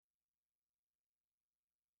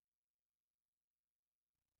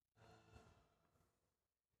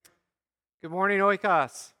Good morning,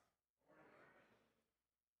 Oikos.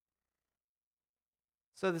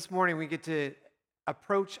 So this morning we get to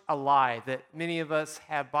approach a lie that many of us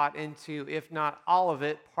have bought into, if not all of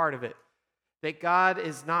it, part of it. That God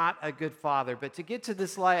is not a good father. But to get to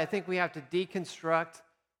this lie, I think we have to deconstruct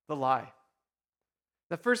the lie.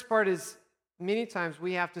 The first part is many times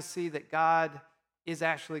we have to see that God is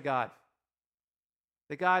actually God.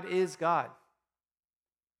 That God is God.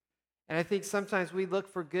 And I think sometimes we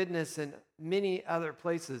look for goodness in many other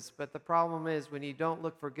places, but the problem is when you don't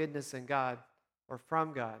look for goodness in God or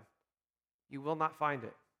from God, you will not find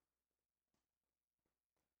it.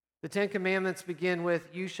 The Ten Commandments begin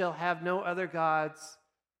with, "You shall have no other gods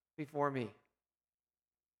before me."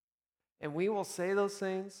 And we will say those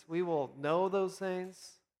things, we will know those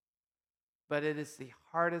things, but it is the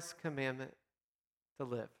hardest commandment to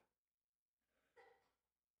live.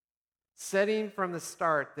 Setting from the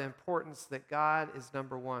start the importance that God is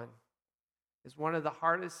number one is one of the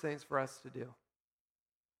hardest things for us to do.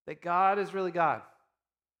 That God is really God,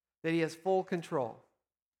 that He has full control,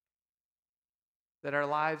 that our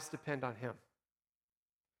lives depend on Him,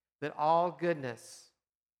 that all goodness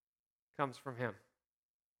comes from Him.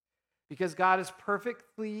 Because God is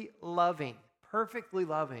perfectly loving, perfectly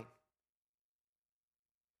loving.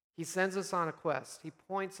 He sends us on a quest. He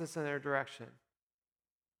points us in their direction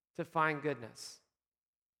to find goodness.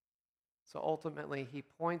 So ultimately, He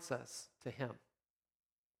points us to Him.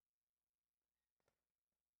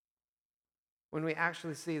 When we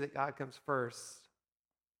actually see that God comes first,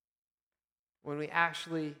 when we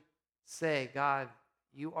actually say, "God,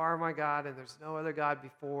 you are my God and there's no other God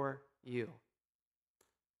before you,"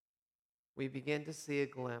 we begin to see a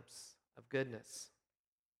glimpse of goodness.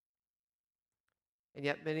 And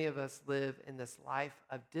yet many of us live in this life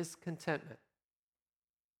of discontentment.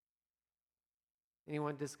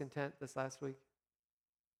 Anyone discontent this last week?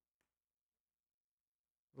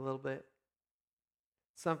 A little bit?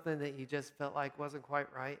 Something that you just felt like wasn't quite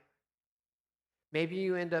right? Maybe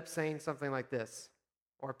you end up saying something like this,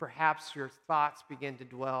 or perhaps your thoughts begin to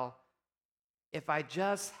dwell, "If I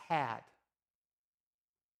just had."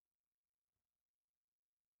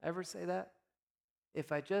 Ever say that?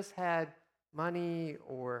 If I just had money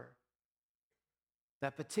or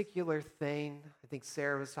that particular thing. I think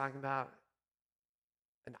Sarah was talking about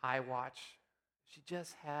an iWatch. She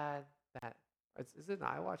just had that. Is it an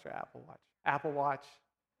iWatch or Apple Watch? Apple Watch.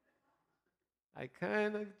 I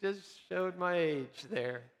kind of just showed my age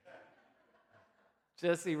there.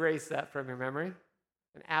 Just erase that from your memory.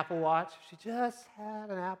 An Apple Watch. She just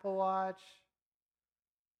had an Apple Watch.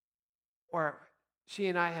 Or she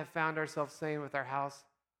and I have found ourselves saying with our house,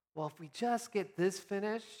 "Well, if we just get this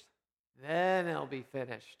finished, then it'll be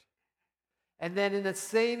finished." And then in the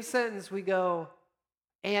same sentence, we go,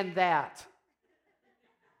 "And that."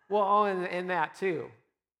 Well, oh, and that too.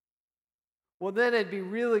 Well, then it'd be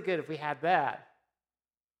really good if we had that.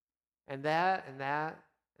 And that, and that,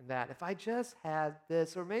 and that. If I just had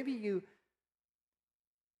this, or maybe you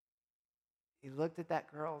looked at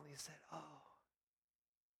that girl and you said, "Oh,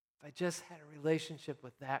 if I just had a relationship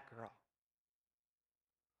with that girl.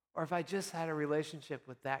 Or if I just had a relationship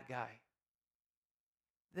with that guy.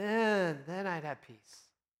 Then I'd have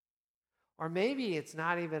peace." Or maybe it's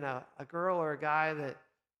not even a girl or a guy that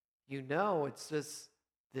you know, it's just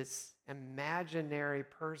this imaginary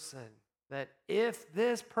person that if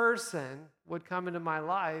this person would come into my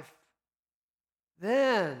life,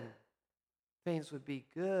 then things would be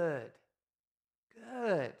good.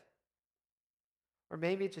 Good. Or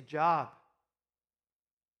maybe it's a job.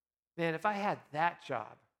 Man, if I had that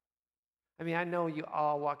job, I mean, I know you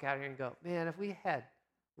all walk out here and go, "Man, if we had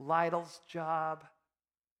Lytle's job,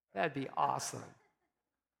 that'd be awesome."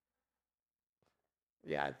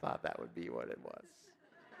 Yeah, I thought that would be what it was.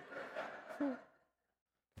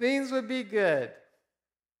 Things would be good.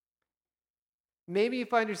 Maybe you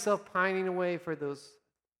find yourself pining away for those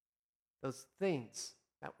things,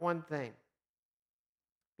 that one thing.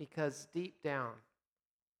 Because deep down,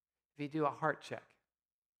 if you do a heart check,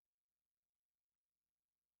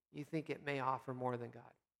 you think it may offer more than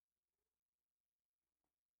God.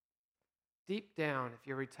 Deep down, if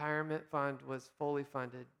your retirement fund was fully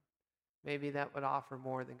funded, maybe that would offer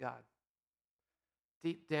more than God.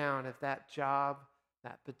 Deep down, if that job,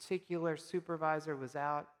 that particular supervisor was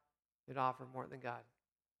out, it'd offer more than God.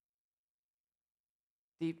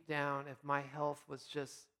 Deep down, if my health was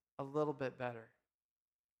just a little bit better,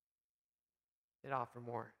 it'd offer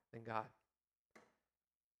more than God.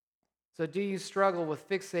 So do you struggle with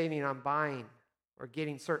fixating on buying or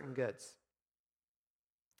getting certain goods?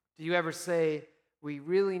 Do you ever say, "We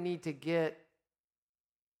really need to get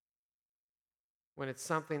when it's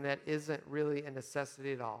something that isn't really a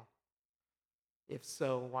necessity at all? If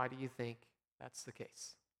so, why do you think that's the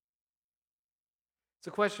case? It's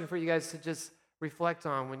a question for you guys to just reflect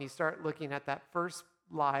on when you start looking at that first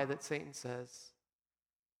lie that Satan says: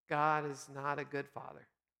 God is not a good father.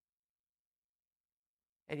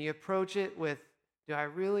 And you approach it with, do I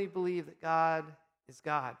really believe that God is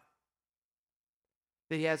God?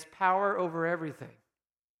 That he has power over everything?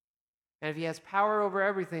 And if he has power over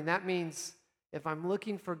everything, that means if I'm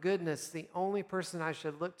looking for goodness, the only person I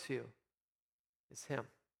should look to is him.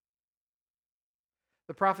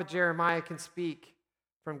 The prophet Jeremiah can speak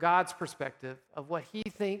from God's perspective of what he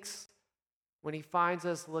thinks when he finds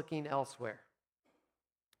us looking elsewhere.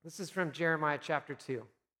 This is from Jeremiah chapter 2,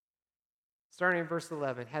 starting in verse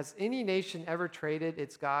 11. Has any nation ever traded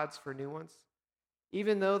its gods for new ones,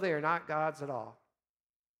 even though they are not gods at all?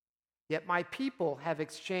 Yet my people have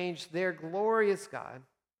exchanged their glorious God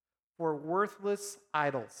for worthless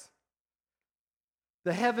idols.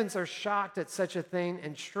 The heavens are shocked at such a thing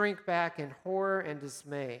and shrink back in horror and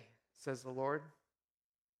dismay, says the Lord.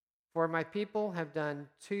 For my people have done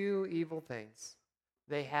two evil things.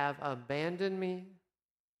 They have abandoned me,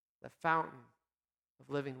 the fountain of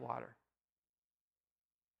living water,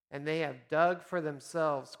 and they have dug for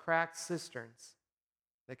themselves cracked cisterns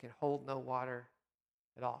that can hold no water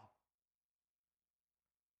at all.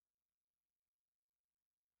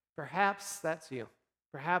 Perhaps that's you.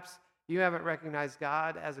 Perhaps you haven't recognized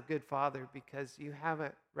God as a good father because you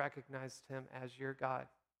haven't recognized him as your God.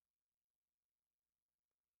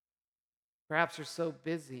 Perhaps you're so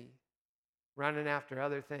busy running after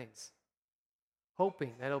other things,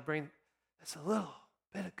 hoping that it'll bring just a little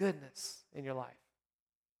bit of goodness in your life,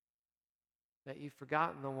 that you've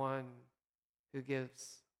forgotten the one who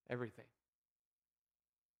gives everything.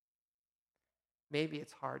 Maybe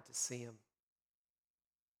it's hard to see him.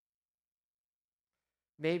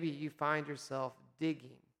 Maybe you find yourself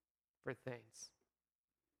digging for things,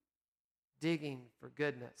 digging for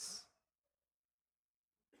goodness,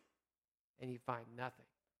 and you find nothing.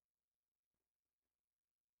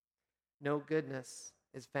 No goodness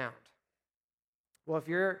is found. Well, if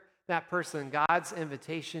you're that person, God's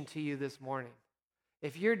invitation to you this morning,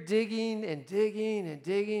 if you're digging and digging and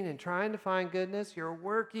digging and trying to find goodness, you're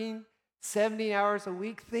working 70 hours a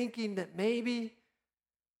week thinking that maybe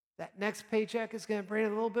that next paycheck is going to bring a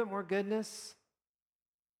little bit more goodness.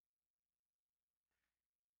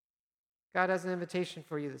 God has an invitation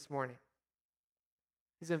for you this morning.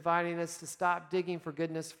 He's inviting us to stop digging for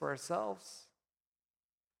goodness for ourselves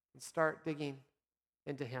and start digging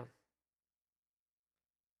into him.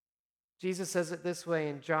 Jesus says it this way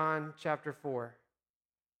in John chapter 4.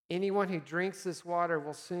 Anyone who drinks this water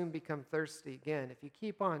will soon become thirsty again. If you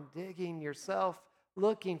keep on digging yourself,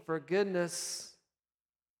 looking for goodness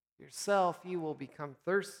yourself, you will become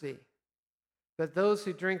thirsty. But those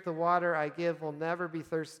who drink the water I give will never be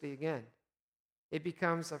thirsty again. It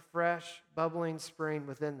becomes a fresh, bubbling spring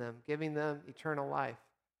within them, giving them eternal life.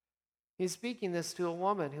 He's speaking this to a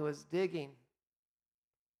woman who is digging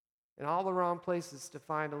in all the wrong places to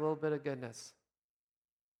find a little bit of goodness.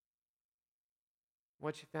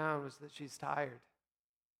 What she found was that she's tired.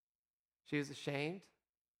 She was ashamed,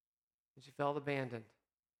 and she felt abandoned.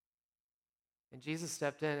 And Jesus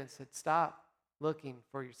stepped in and said, stop looking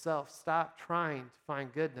for yourself. Stop trying to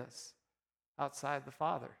find goodness outside the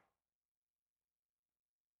Father.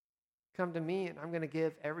 Come to me, and I'm going to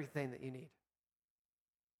give everything that you need.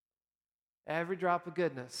 Every drop of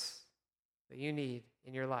goodness that you need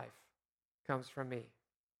in your life comes from me.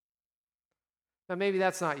 Now, maybe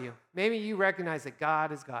that's not you. Maybe you recognize that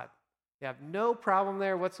God is God. You have no problem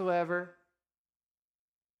there whatsoever.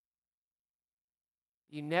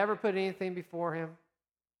 You never put anything before him.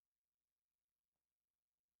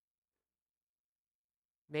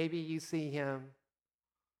 Maybe you see him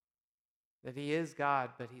that he is God,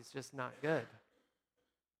 but he's just not good.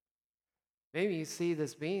 Maybe you see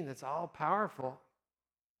this being that's all powerful,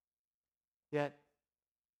 yet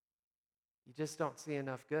you just don't see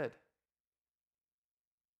enough good.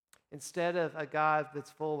 Instead of a God that's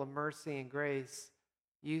full of mercy and grace,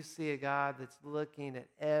 you see a God that's looking at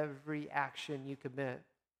every action you commit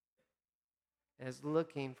and is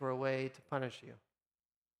looking for a way to punish you.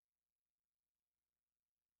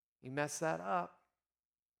 You mess that up,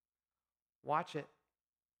 watch it.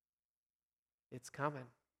 It's coming.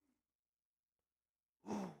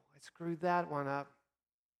 Ooh, I screwed that one up.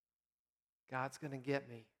 God's going to get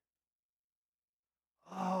me.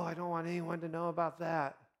 Oh, I don't want anyone to know about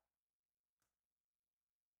that.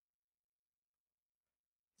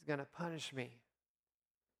 He's going to punish me.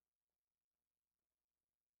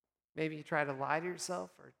 Maybe you try to lie to yourself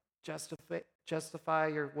or justify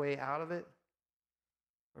your way out of it,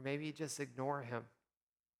 or maybe you just ignore him,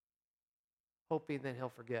 hoping that he'll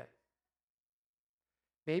forget.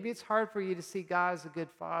 Maybe it's hard for you to see God as a good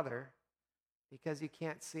father because you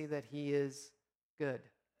can't see that he is good.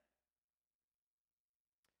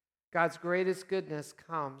 God's greatest goodness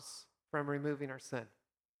comes from removing our sin.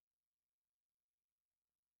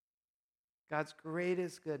 God's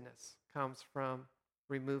greatest goodness comes from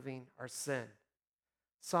removing our sin.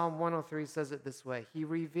 Psalm 103 says it this way: He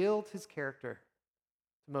revealed his character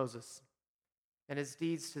to Moses and his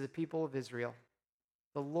deeds to the people of Israel.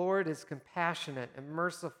 The Lord is compassionate and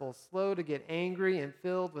merciful, slow to get angry, and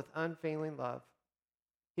filled with unfailing love.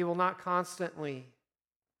 He will not constantly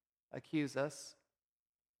accuse us,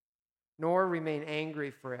 nor remain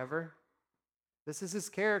angry forever. This is his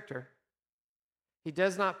character. He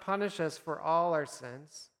does not punish us for all our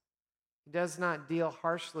sins. He does not deal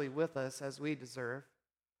harshly with us as we deserve.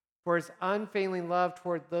 For his unfailing love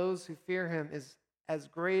toward those who fear him is as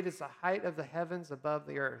great as the height of the heavens above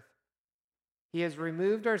the earth. He has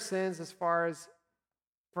removed our sins as far as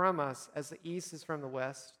from us as the east is from the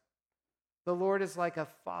west. The Lord is like a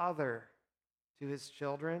father to his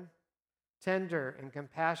children, tender and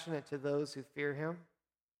compassionate to those who fear him.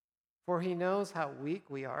 For he knows how weak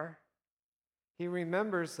we are. He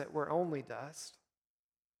remembers that we're only dust.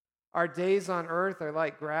 Our days on earth are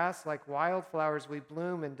like grass, like wildflowers. We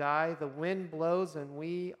bloom and die. The wind blows and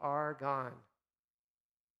we are gone,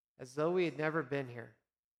 as though we had never been here.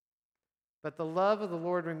 But the love of the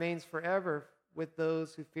Lord remains forever with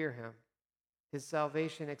those who fear him. His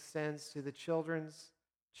salvation extends to the children's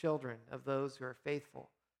children of those who are faithful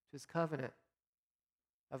to his covenant,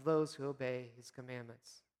 of those who obey his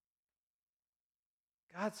commandments.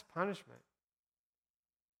 God's punishment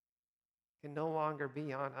can no longer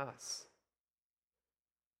be on us.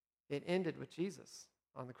 It ended with Jesus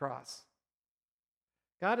on the cross.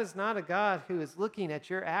 God is not a God who is looking at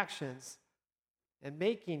your actions and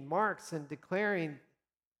making marks and declaring,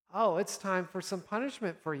 oh, it's time for some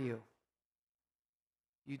punishment for you.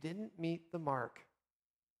 You didn't meet the mark.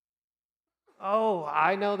 Oh,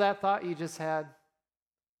 I know that thought you just had.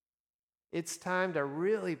 It's time to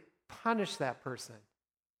really punish that person.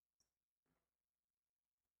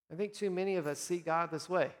 I think too many of us see God this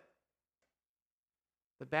way.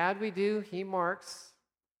 The bad we do, he marks,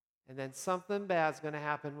 and then something bad's going to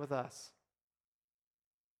happen with us.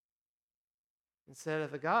 Instead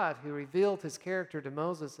of a God who revealed his character to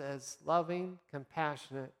Moses as loving,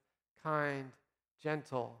 compassionate, kind,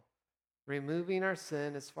 gentle, removing our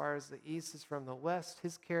sin as far as the east is from the west,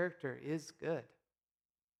 his character is good.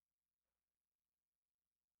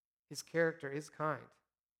 His character is kind.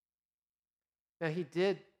 Now, he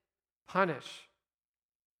did punish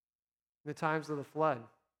in the times of the flood.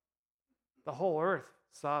 The whole earth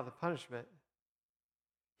saw the punishment.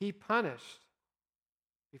 He punished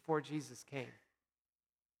before Jesus came,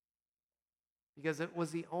 because it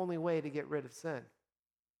was the only way to get rid of sin.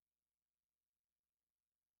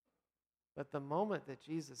 But the moment that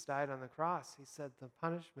Jesus died on the cross, he said, the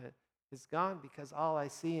punishment is gone, because all I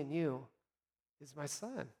see in you is my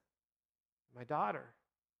son, my daughter.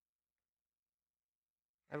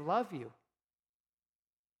 I love you.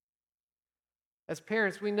 As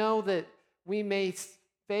parents, we know that we may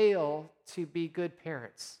fail to be good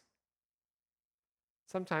parents.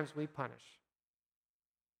 Sometimes we punish.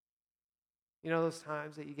 You know those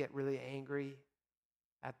times that you get really angry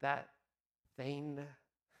at that thing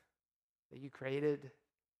that you created?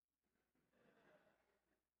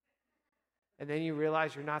 And then you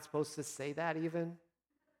realize you're not supposed to say that even,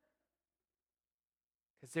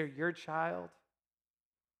 because they're your child,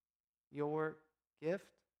 your gift.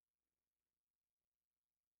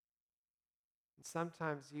 And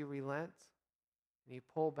sometimes you relent and you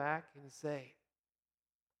pull back and you say,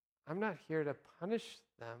 I'm not here to punish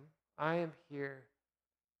them. I am here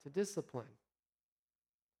to discipline.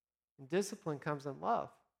 And discipline comes in love.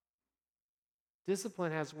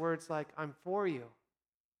 Discipline has words like, I'm for you,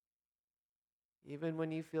 even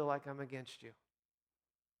when you feel like I'm against you.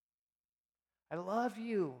 I love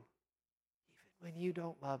you, even when you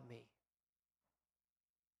don't love me.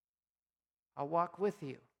 I'll walk with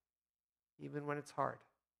you, even when it's hard.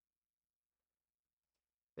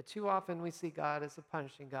 But too often we see God as a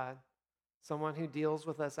punishing God, someone who deals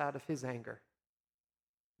with us out of his anger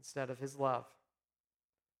instead of his love.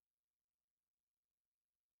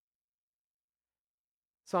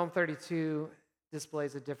 Psalm 32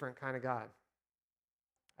 displays a different kind of God.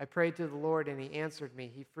 I prayed to the Lord and he answered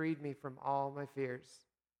me. He freed me from all my fears.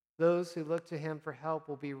 Those who look to him for help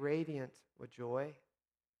will be radiant with joy.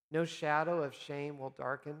 No shadow of shame will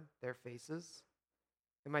darken their faces.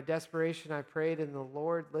 In my desperation, I prayed, and the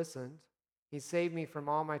Lord listened. He saved me from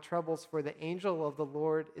all my troubles, for the angel of the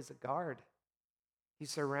Lord is a guard. He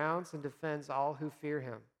surrounds and defends all who fear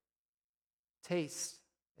him. Taste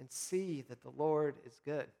and see that the Lord is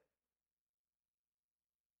good.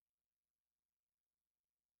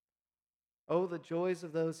 Oh, the joys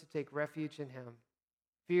of those who take refuge in him.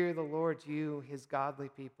 Fear the Lord, you, his godly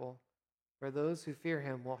people, for those who fear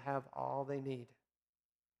him will have all they need.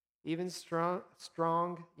 Even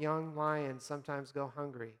strong young lions sometimes go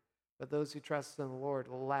hungry, but those who trust in the Lord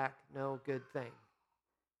will lack no good thing.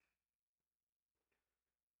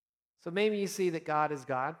 So maybe you see that God is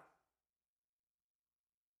God.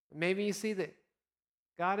 Maybe you see that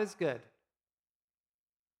God is good.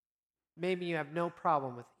 Maybe you have no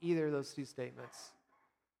problem with either of those two statements.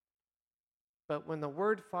 But when the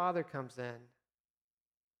word Father comes in,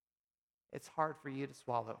 it's hard for you to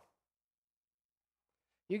swallow.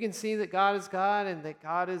 You can see that God is God and that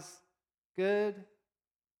God is good,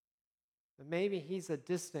 but maybe he's a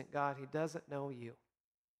distant God. He doesn't know you.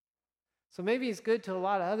 So maybe he's good to a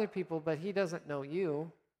lot of other people, but he doesn't know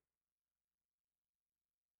you.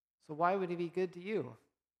 So why would he be good to you?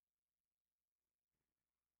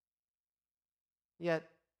 Yet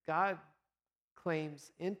God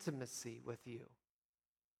claims intimacy with you.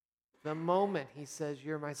 The moment he says,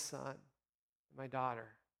 "You're my son, my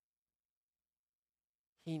daughter,"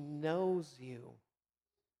 he knows you.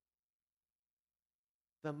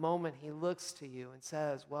 The moment he looks to you and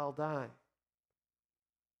says, "Well done.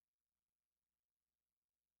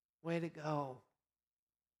 Way to go.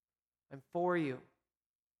 I'm for you.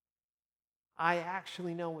 I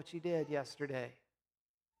actually know what you did yesterday.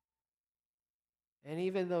 And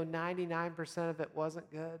even though 99% of it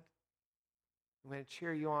wasn't good, I'm going to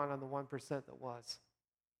cheer you on the 1% that was."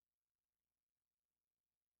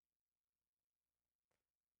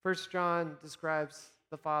 1 John describes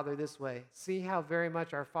the Father this way: "See how very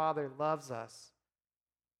much our Father loves us,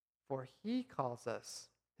 for he calls us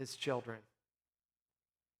his children.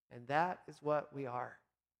 And that is what we are."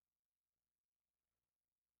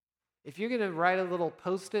 If you're going to write a little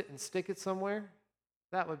post-it and stick it somewhere,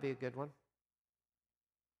 that would be a good one.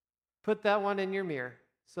 Put that one in your mirror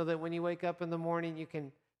so that when you wake up in the morning, you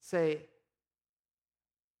can say,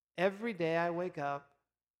 "Every day I wake up,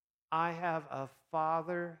 I have a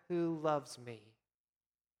Father who loves me.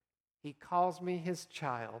 He calls me his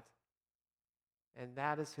child, and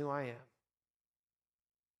that is who I am."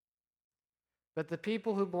 But the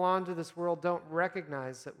people who belong to this world don't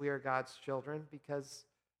recognize that we are God's children because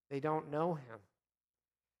they don't know him.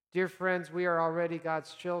 Dear friends, we are already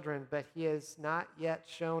God's children, but he has not yet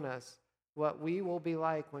shown us what we will be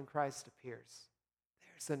like when Christ appears.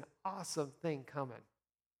 There's an awesome thing coming.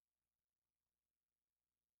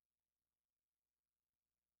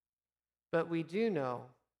 But we do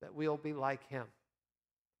know that we'll be like him,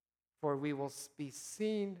 for we will see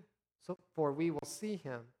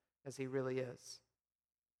him as he really is.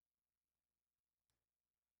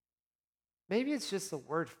 Maybe it's just the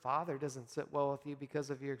word Father doesn't sit well with you because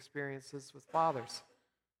of your experiences with fathers.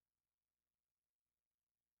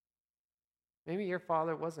 Maybe your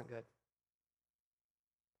father wasn't good.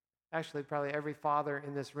 Actually, probably every father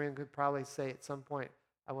in this room could probably say at some point,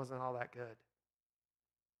 "I wasn't all that good."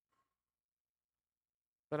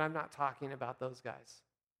 But I'm not talking about those guys.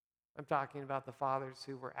 I'm talking about the fathers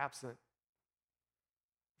who were absent.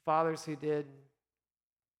 Fathers who did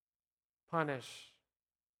punish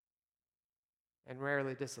and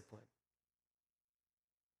rarely discipline.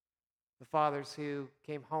 The fathers who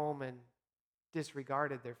came home and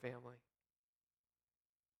disregarded their family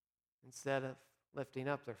instead of lifting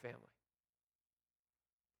up their family.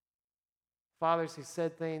 Fathers who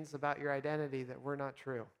said things about your identity that were not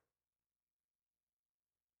true,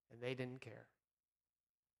 and they didn't care.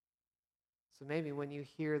 So maybe when you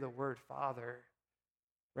hear the word Father,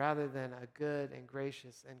 rather than a good and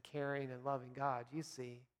gracious and caring and loving God, you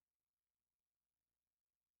see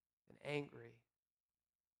an angry,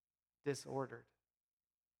 disordered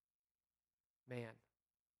man.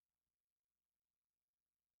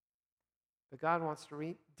 But God wants to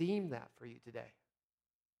redeem that for you today.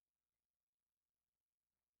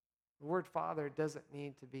 The word Father doesn't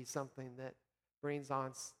need to be something that brings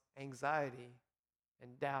on anxiety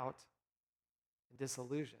and doubt and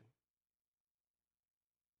disillusion.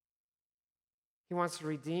 He wants to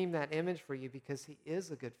redeem that image for you because he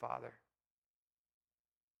is a good Father.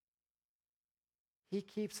 He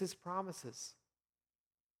keeps his promises,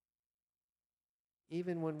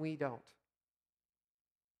 even when we don't.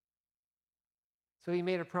 So he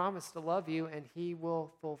made a promise to love you, and he will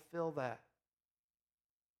fulfill that.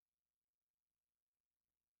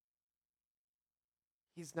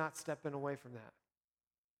 He's not stepping away from that.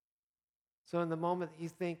 So in the moment that you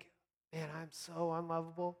think, man, I'm so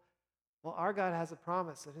unlovable, well, our God has a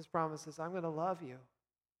promise, and his promise is, I'm going to love you.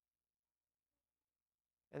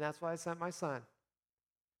 And that's why I sent my son,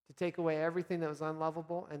 to take away everything that was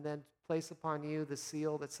unlovable and then place upon you the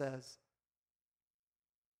seal that says,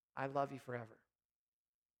 I love you forever.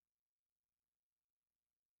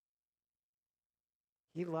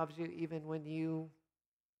 He loves you even when you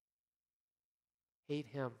hate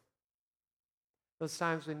him. Those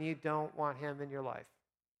times when you don't want him in your life.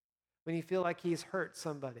 When you feel like he's hurt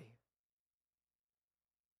somebody.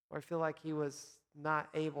 Or feel like he was not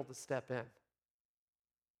able to step in.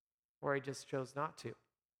 Or he just chose not to.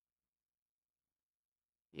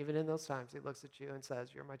 Even in those times, he looks at you and says,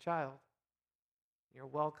 you're my child. You're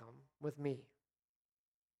welcome with me.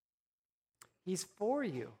 He's for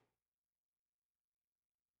you.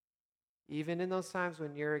 Even in those times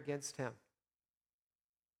when you're against him.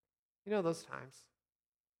 You know those times.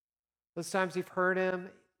 Those times you've hurt him.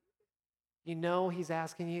 You know he's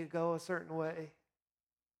asking you to go a certain way.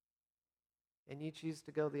 And you choose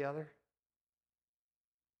to go the other.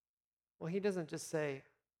 Well, he doesn't just say,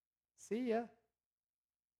 see ya.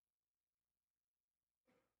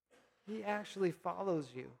 He actually follows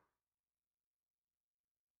you.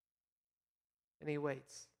 And he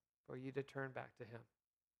waits for you to turn back to him.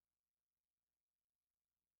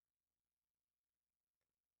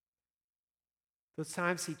 Those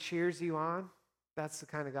times he cheers you on, that's the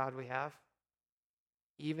kind of God we have.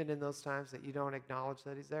 Even in those times that you don't acknowledge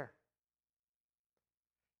that he's there.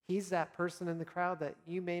 He's that person in the crowd that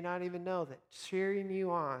you may not even know that cheering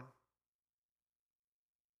you on.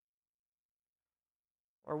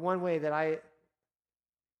 Or one way that I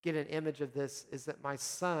get an image of this is that my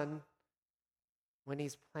son, when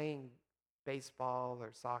he's playing baseball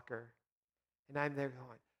or soccer, and I'm there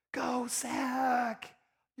going, go, Zach!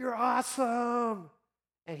 You're awesome!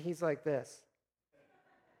 And he's like this.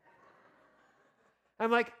 I'm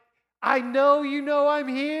like, I know you know I'm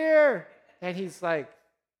here! And he's like,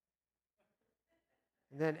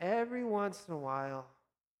 and then every once in a while,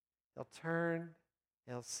 he'll turn,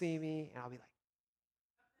 he'll see me, and I'll be like,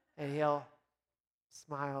 and he'll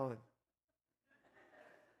smile. And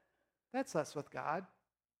that's us with God.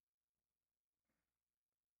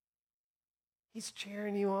 He's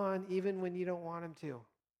cheering you on even when you don't want him to.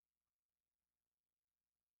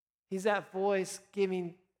 He's that voice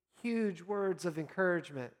giving huge words of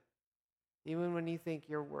encouragement, even when you think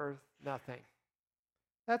you're worth nothing.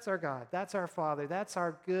 That's our God. That's our Father. That's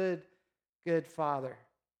our good, good Father.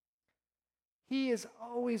 He is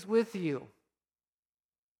always with you,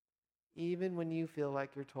 even when you feel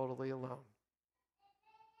like you're totally alone.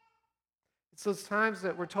 It's those times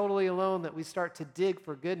that we're totally alone that we start to dig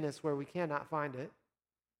for goodness where we cannot find it.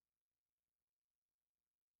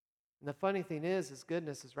 And the funny thing is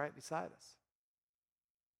goodness is right beside us.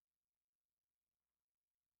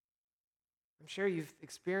 I'm sure you've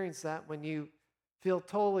experienced that when you feel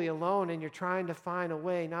totally alone and you're trying to find a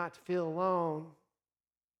way not to feel alone.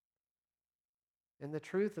 And the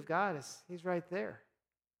truth of God is he's right there.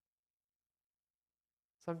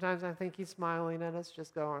 Sometimes I think he's smiling at us,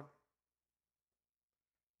 just going,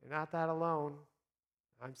 you're not that alone.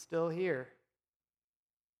 I'm still here.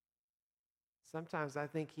 Sometimes I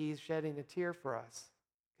think he's shedding a tear for us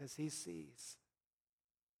because he sees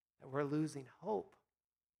that we're losing hope.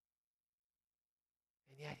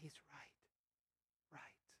 And yet he's right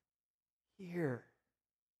here.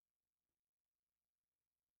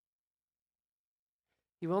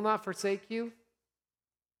 He will not forsake you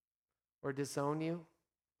or disown you.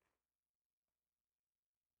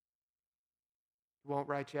 He won't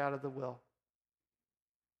write you out of the will.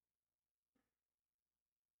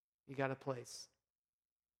 You got a place.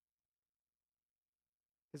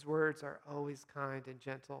 His words are always kind and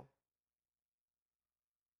gentle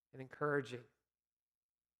and encouraging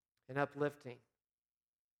and uplifting.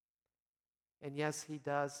 And yes, he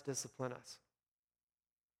does discipline us.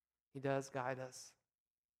 He does guide us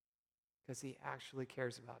because he actually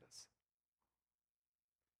cares about us.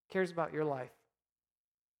 He cares about your life.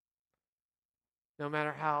 No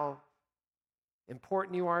matter how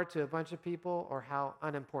important you are to a bunch of people or how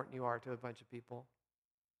unimportant you are to a bunch of people,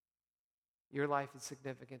 your life is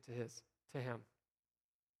significant to him.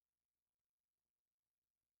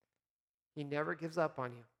 He never gives up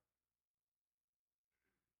on you.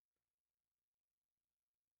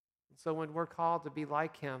 And so when we're called to be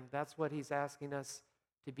like him, that's what he's asking us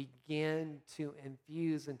to begin to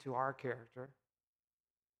infuse into our character.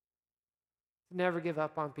 To never give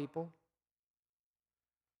up on people.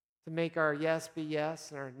 To make our yes be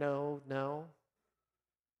yes and our no, no.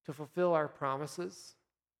 To fulfill our promises.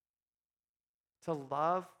 to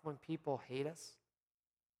love when people hate us,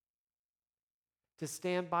 to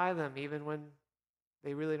stand by them even when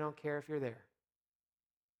they really don't care if you're there.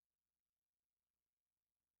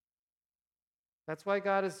 That's why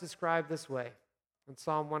God is described this way in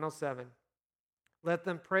Psalm 107. Let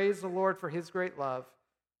them praise the Lord for his great love,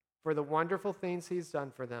 for the wonderful things he's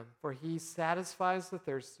done for them, for he satisfies the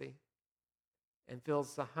thirsty and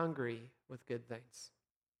fills the hungry with good things.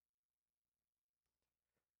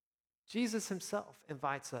 Jesus himself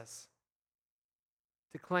invites us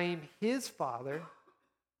to claim his Father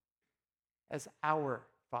as our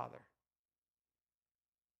Father.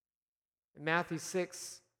 In Matthew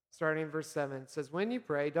 6, starting in verse 7, it says, when you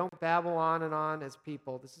pray, don't babble on and on as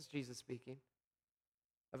people, this is Jesus speaking,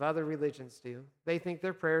 of other religions do. They think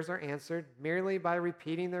their prayers are answered merely by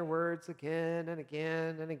repeating their words again and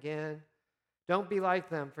again and again. Don't be like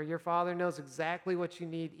them, for your Father knows exactly what you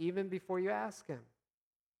need even before you ask him.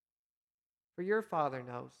 For your Father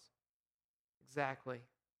knows exactly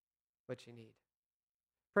what you need.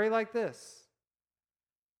 Pray like this: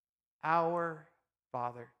 Our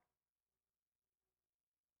Father.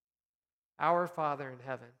 Our Father in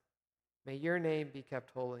heaven, may your name be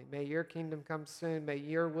kept holy. May your kingdom come soon. May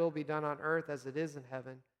your will be done on earth as it is in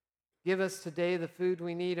heaven. Give us today the food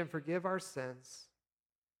we need and forgive our sins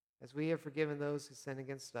as we have forgiven those who sin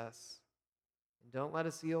against us. And don't let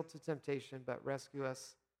us yield to temptation, but rescue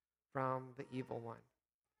us from the evil one.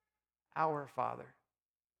 Our Father.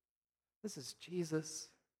 This is Jesus,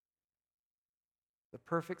 the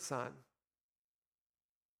perfect Son,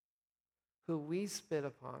 who we spit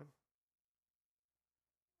upon,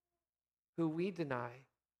 who we deny,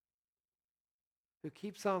 who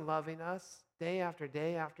keeps on loving us day after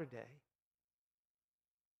day after day,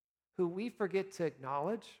 who we forget to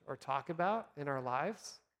acknowledge or talk about in our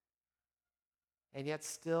lives, and yet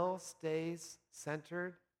still stays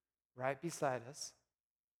centered right beside us.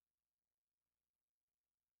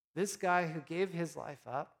 This guy who gave his life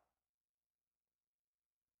up,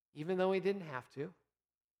 even though he didn't have to,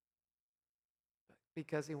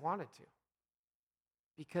 because he wanted to,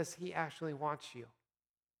 because he actually wants you.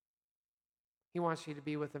 He wants you to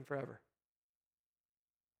be with him forever.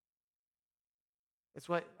 It's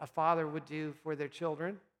what a father would do for their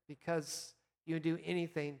children, because you would do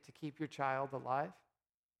anything to keep your child alive.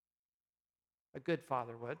 A good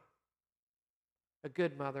father would. A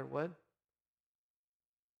good mother would.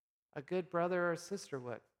 A good brother or sister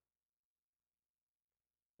would.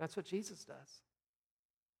 That's what Jesus does.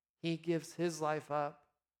 He gives his life up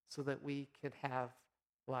so that we can have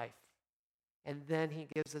life. And then he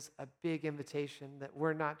gives us a big invitation that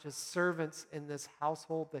we're not just servants in this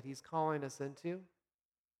household that he's calling us into,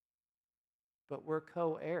 but we're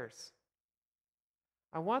co-heirs.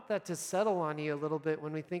 I want that to settle on you a little bit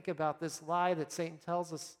when we think about this lie that Satan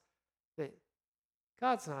tells us that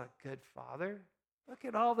God's not a good father. Look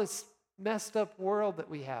at all this messed up world that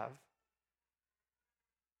we have.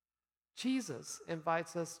 Jesus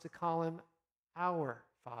invites us to call him our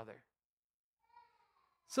Father.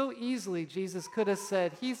 So easily, Jesus could have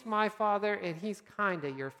said, he's my Father and he's kind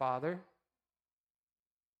of your father.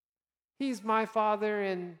 He's my Father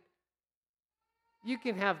and you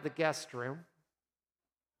can have the guest room.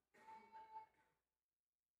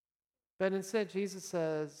 But instead, Jesus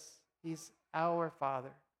says, he's our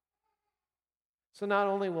Father. So not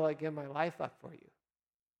only will I give my life up for you,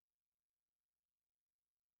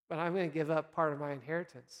 but I'm going to give up part of my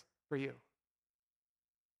inheritance for you.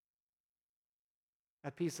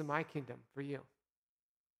 A piece of my kingdom for you.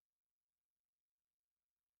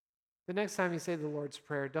 The next time you say the Lord's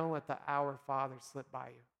Prayer, don't let the Our Father slip by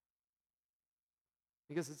you.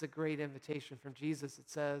 Because it's a great invitation from Jesus. It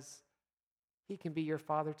says, he can be your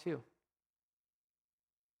Father too.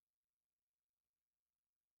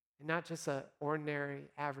 And not just an ordinary,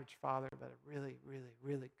 average father, but a really, really,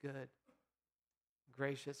 really good,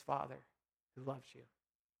 gracious Father who loves you.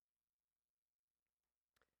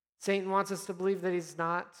 Satan wants us to believe that he's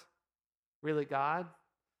not really God,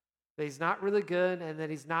 that he's not really good, and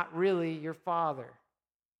that he's not really your Father.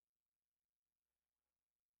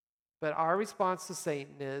 But our response to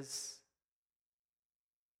Satan is,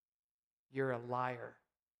 you're a liar.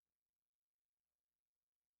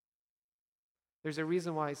 There's a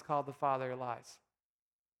reason why he's called the father of lies.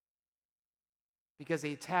 Because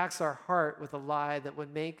he attacks our heart with a lie that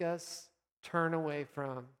would make us turn away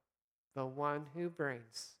from the one who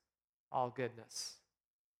brings all goodness.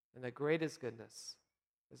 And the greatest goodness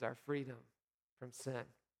is our freedom from sin.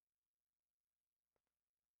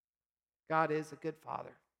 God is a good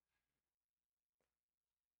Father.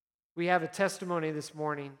 We have a testimony this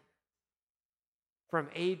morning from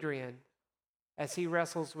Adrian as he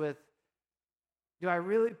wrestles with Do I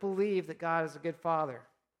really believe that God is a good father?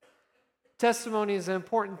 Testimony is an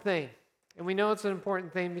important thing. And we know it's an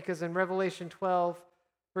important thing because in Revelation 12,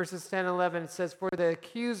 verses 10 and 11, it says, "For the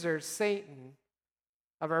accuser, Satan,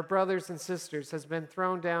 of our brothers and sisters has been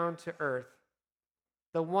thrown down to earth.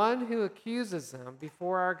 The one who accuses them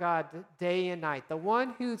before our God day and night, the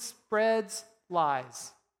one who spreads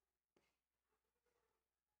lies."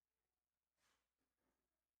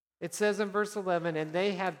 It says in verse 11, "And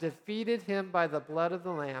they have defeated him by the blood of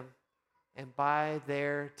the Lamb and by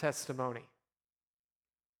their testimony."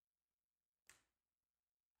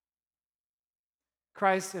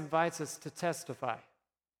 Christ invites us to testify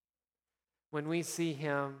when we see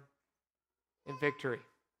him in victory.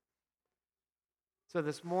 So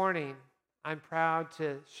this morning, I'm proud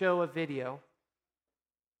to show a video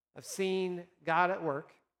of seeing God at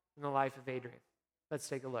work in the life of Adrian. Let's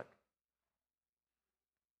take a look.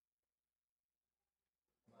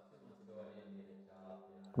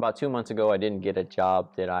 About 2 months ago, I didn't get a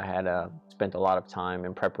job that I had spent a lot of time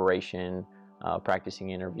in preparation, practicing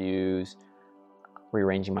interviews,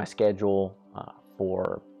 rearranging my schedule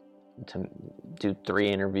to do 3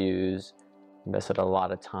 interviews, invested a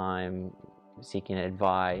lot of time seeking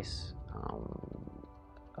advice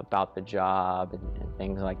about the job and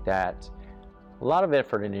things like that. A lot of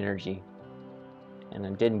effort and energy, and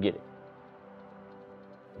I didn't get it.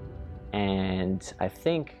 And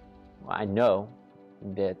I know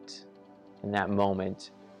that in that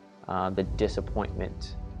moment, the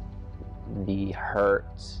disappointment, the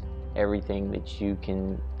hurt, everything that you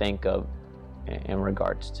can think of in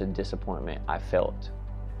regards to disappointment, I felt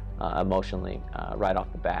emotionally right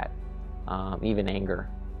off the bat. Even anger,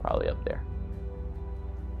 probably up there.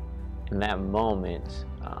 In that moment,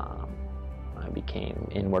 I became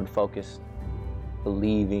inward focused,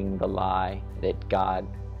 believing the lie that God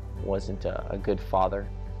wasn't a good father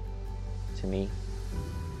to me.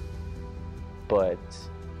 But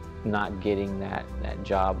not getting that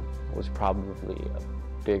job was probably a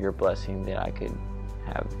bigger blessing that I could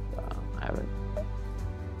have.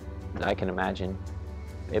 I can imagine.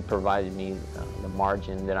 It provided me the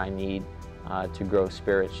margin that I need to grow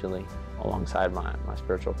spiritually alongside my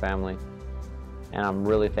spiritual family, and I'm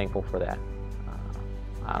really thankful for that.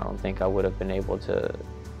 I don't think I would have been able to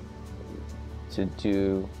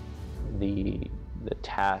do the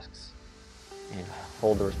tasks and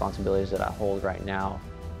hold the responsibilities that I hold right now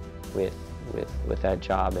with that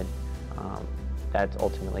job, and that's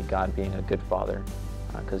ultimately God being a good father,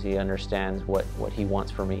 because he understands what he wants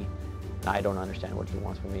for me. I don't understand what he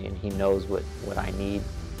wants for me, and he knows what I need.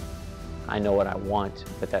 I know what I want,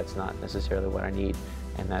 but that's not necessarily what I need,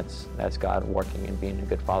 and that's God working and being a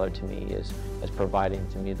good father to me, is providing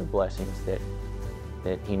to me the blessings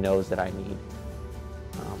that he knows that I need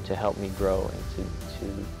to help me grow and to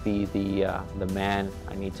be the man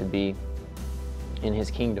I need to be in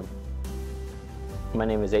his kingdom. My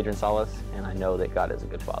name is Adrian Salas, and I know that God is a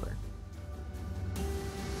good father.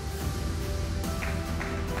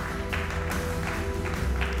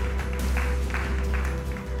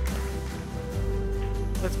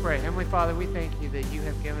 Let's pray. Heavenly Father, we thank you that you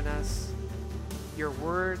have given us your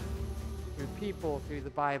word through people, through the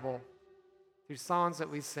Bible, through songs that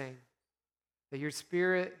we sing, that your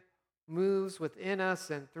Spirit moves within us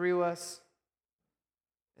and through us,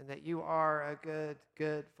 and that you are a good,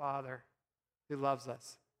 good Father who loves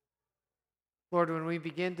us. Lord, when we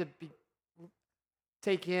begin to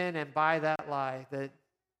take in and buy that lie that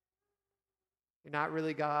you're not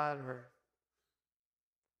really God, or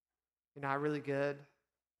you're not really good,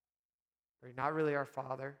 or you're not really our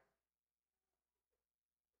Father,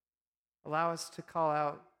 allow us to call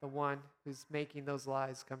out the one who's making those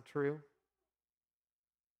lies come true,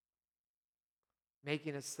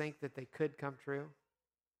 making us think that they could come true,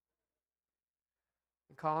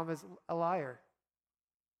 and call him as a liar.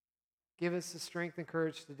 Give us the strength and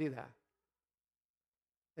courage to do that.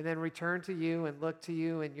 And then return to you and look to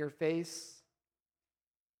you in your face.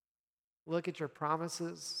 Look at your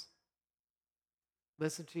promises.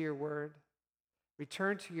 Listen to your word.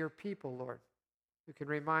 Return to your people, Lord, who can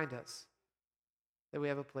remind us that we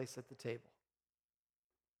have a place at the table.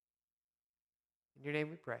 In your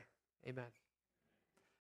name we pray. Amen.